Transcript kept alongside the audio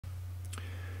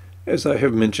As I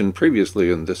have mentioned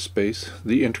previously in this space,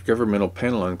 the Intergovernmental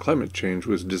Panel on Climate Change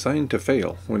was designed to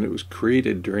fail when it was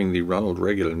created during the Ronald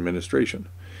Reagan administration.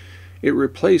 It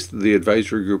replaced the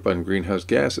Advisory Group on Greenhouse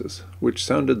Gases, which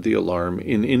sounded the alarm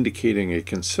in indicating a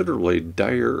considerably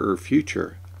direr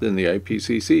future than the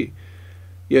IPCC.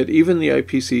 Yet even the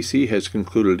IPCC has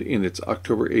concluded in its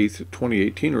October 8,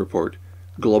 2018 report,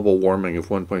 Global Warming of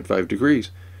 1.5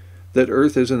 Degrees, that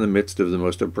Earth is in the midst of the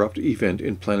most abrupt event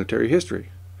in planetary history.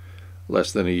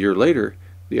 Less than a year later,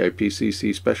 the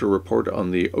IPCC Special Report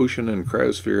on the Ocean and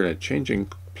Cryosphere in a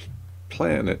Changing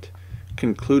Planet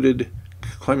concluded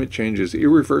climate change is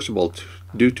irreversible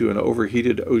due to an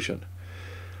overheated ocean.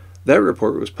 That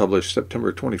report was published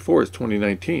September 24,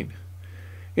 2019.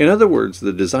 In other words,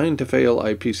 the design-to-fail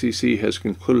IPCC has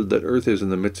concluded that Earth is in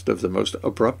the midst of the most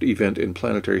abrupt event in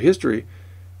planetary history,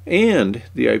 and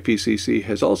the IPCC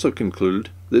has also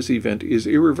concluded this event is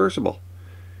irreversible.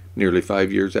 Nearly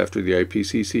 5 years after the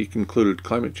IPCC concluded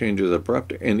climate change is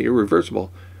abrupt and irreversible,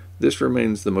 this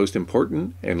remains the most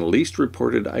important and least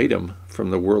reported item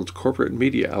from the world's corporate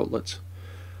media outlets.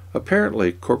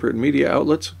 Apparently, corporate media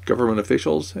outlets, government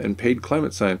officials, and paid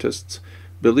climate scientists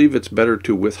believe it's better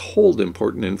to withhold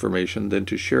important information than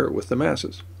to share it with the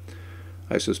masses.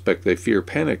 I suspect they fear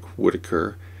panic would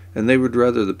occur, and they would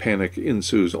rather the panic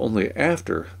ensues only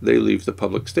after they leave the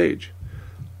public stage.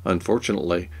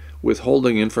 Unfortunately,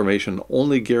 withholding information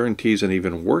only guarantees an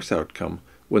even worse outcome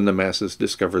when the masses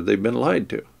discover they've been lied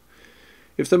to.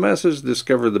 If the masses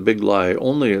discover the big lie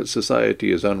only as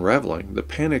society is unraveling, the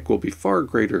panic will be far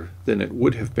greater than it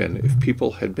would have been if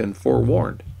people had been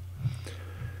forewarned.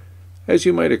 As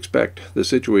you might expect, the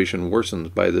situation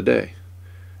worsens by the day.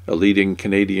 A leading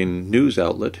Canadian news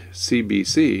outlet,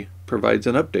 CBC, provides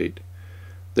an update.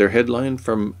 Their headline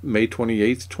from May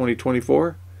 28,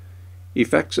 2024,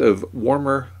 "Effects of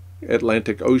warmer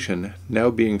Atlantic Ocean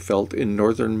now being felt in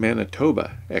northern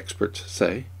Manitoba, experts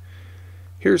say."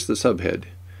 Here's the subhead: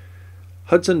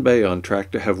 Hudson Bay on track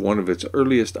to have one of its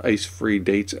earliest ice-free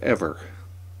dates ever.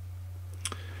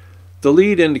 The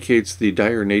lead indicates the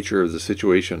dire nature of the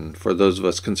situation for those of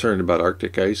us concerned about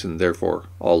Arctic ice and therefore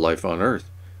all life on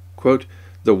Earth. Quote,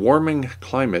 "The warming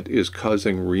climate is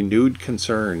causing renewed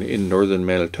concern in northern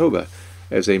Manitoba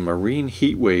as a marine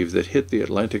heat wave that hit the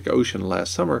Atlantic Ocean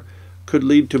last summer could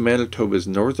lead to Manitoba's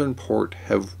northern port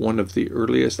have one of the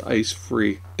earliest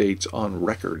ice-free dates on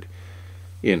record."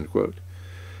 End quote.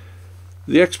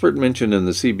 The expert mentioned in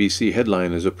the CBC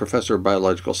headline is a professor of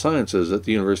biological sciences at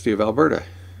the University of Alberta.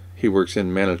 He works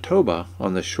in Manitoba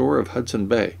on the shore of Hudson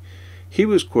Bay. He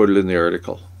was quoted in the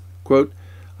article, quote,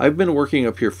 "I've been working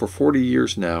up here for 40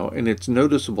 years now, and it's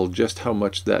noticeable just how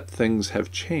much that things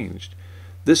have changed.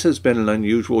 This has been an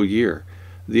unusual year.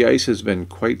 The ice has been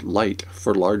quite light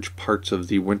for large parts of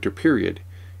the winter period.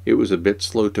 It was a bit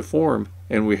slow to form,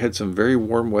 and we had some very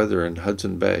warm weather in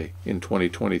Hudson Bay in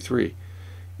 2023.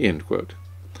 End quote.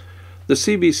 The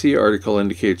CBC article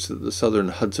indicates that the southern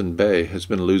Hudson Bay has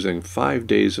been losing 5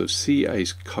 days of sea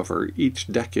ice cover each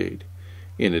decade.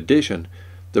 In addition,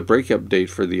 the breakup date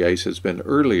for the ice has been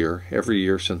earlier every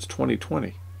year since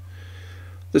 2020.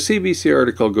 The CBC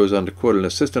article goes on to quote an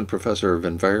assistant professor of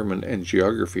environment and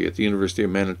geography at the University of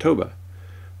Manitoba.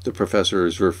 The professor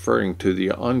is referring to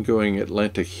the ongoing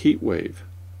Atlantic heat wave.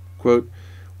 Quote,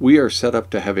 "We are set up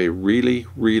to have a really,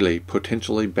 really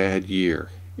potentially bad year."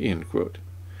 End quote.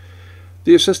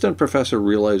 The assistant professor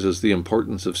realizes the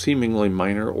importance of seemingly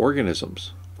minor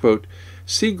organisms. Quote,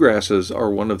 "Seagrasses are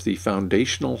one of the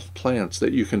foundational plants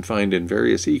that you can find in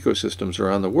various ecosystems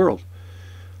around the world.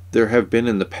 There have been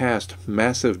in the past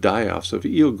massive die-offs of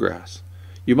eelgrass.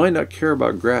 You might not care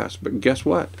about grass, but guess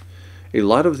what? A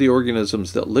lot of the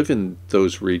organisms that live in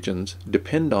those regions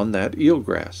depend on that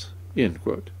eelgrass." End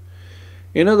quote.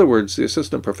 In other words, the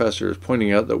assistant professor is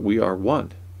pointing out that we are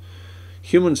one.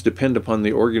 Humans depend upon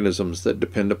the organisms that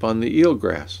depend upon the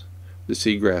eelgrass. The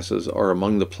seagrasses are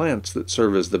among the plants that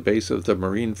serve as the base of the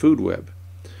marine food web.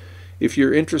 If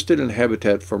you're interested in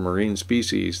habitat for marine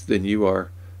species, then you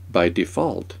are, by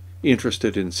default,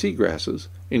 interested in seagrasses,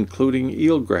 including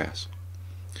eelgrass.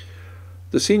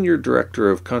 The Senior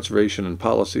Director of Conservation and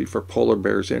Policy for Polar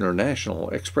Bears International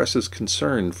expresses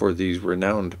concern for these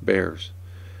renowned bears.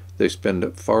 They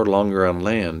spend far longer on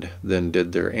land than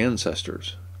did their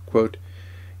ancestors. Quote,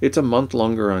 "It's a month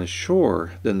longer on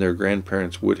shore than their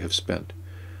grandparents would have spent.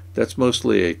 That's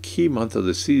mostly a key month of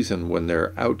the season when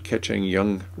they're out catching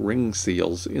young ring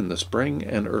seals in the spring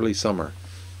and early summer."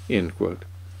 End quote.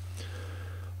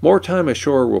 More time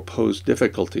ashore will pose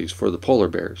difficulties for the polar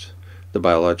bears. The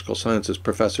biological sciences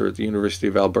professor at the University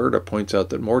of Alberta points out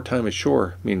that more time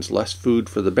ashore means less food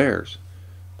for the bears.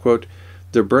 Quote,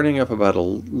 They're burning up about a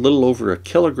little over a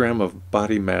kilogram of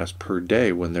body mass per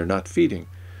day when they're not feeding.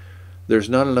 There's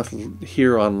not enough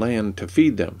here on land to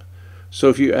feed them. So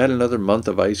if you add another month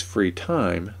of ice-free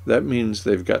time, that means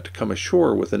they've got to come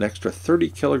ashore with an extra 30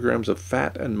 kilograms of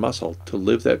fat and muscle to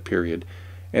live that period,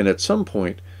 and at some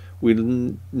point we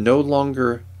no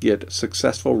longer get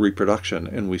successful reproduction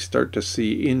and we start to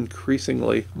see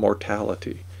increasingly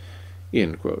mortality."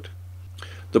 End quote.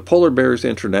 The Polar Bears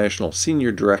International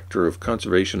Senior Director of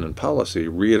Conservation and Policy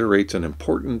reiterates an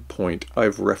important point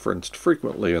I've referenced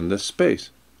frequently in this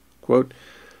space. Quote,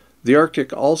 "The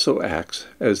Arctic also acts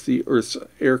as the Earth's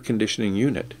air conditioning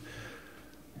unit.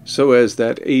 So as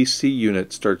that AC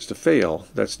unit starts to fail,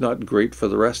 that's not great for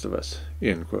the rest of us."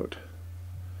 End quote.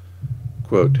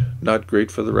 Quote, "Not great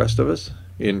for the rest of us?"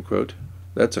 End quote.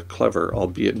 That's a clever,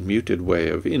 albeit muted, way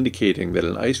of indicating that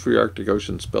an ice-free Arctic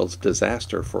Ocean spells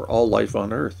disaster for all life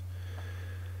on Earth.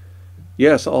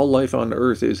 Yes, all life on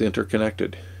Earth is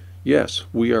interconnected. Yes,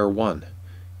 we are one.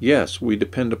 Yes, we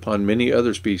depend upon many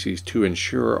other species to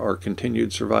ensure our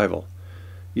continued survival.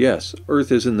 Yes,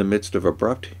 Earth is in the midst of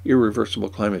abrupt, irreversible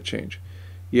climate change.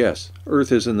 Yes,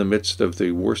 Earth is in the midst of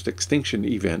the worst extinction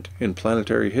event in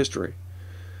planetary history.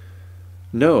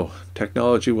 No,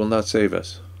 technology will not save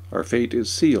us. Our fate is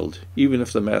sealed, even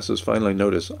if the masses finally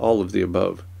notice all of the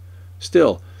above.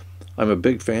 Still, I'm a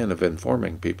big fan of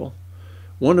informing people.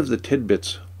 One of the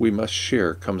tidbits we must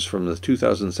share comes from the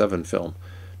 2007 film,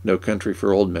 No Country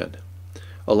for Old Men.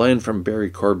 A line from Barry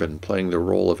Corbin playing the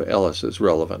role of Ellis is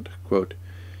relevant. Quote,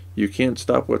 "You can't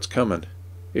stop what's coming.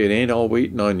 It ain't all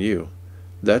waiting on you.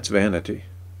 That's vanity."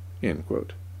 End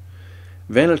quote.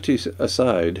 Vanity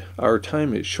aside, our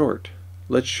time is short.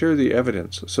 Let's share the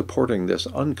evidence supporting this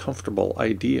uncomfortable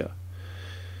idea.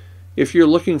 If you're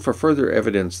looking for further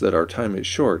evidence that our time is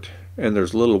short, and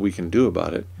there's little we can do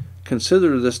about it,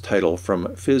 consider this title from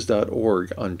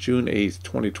phys.org on June 8,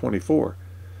 2024.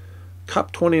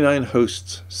 COP29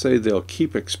 hosts say they'll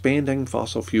keep expanding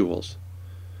fossil fuels.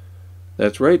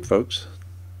 That's right, folks.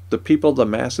 The people the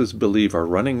masses believe are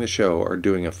running the show are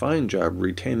doing a fine job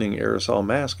retaining aerosol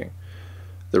masking.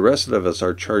 The rest of us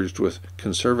are charged with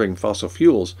conserving fossil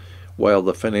fuels, while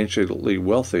the financially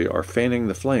wealthy are fanning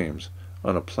the flames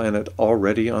on a planet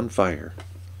already on fire.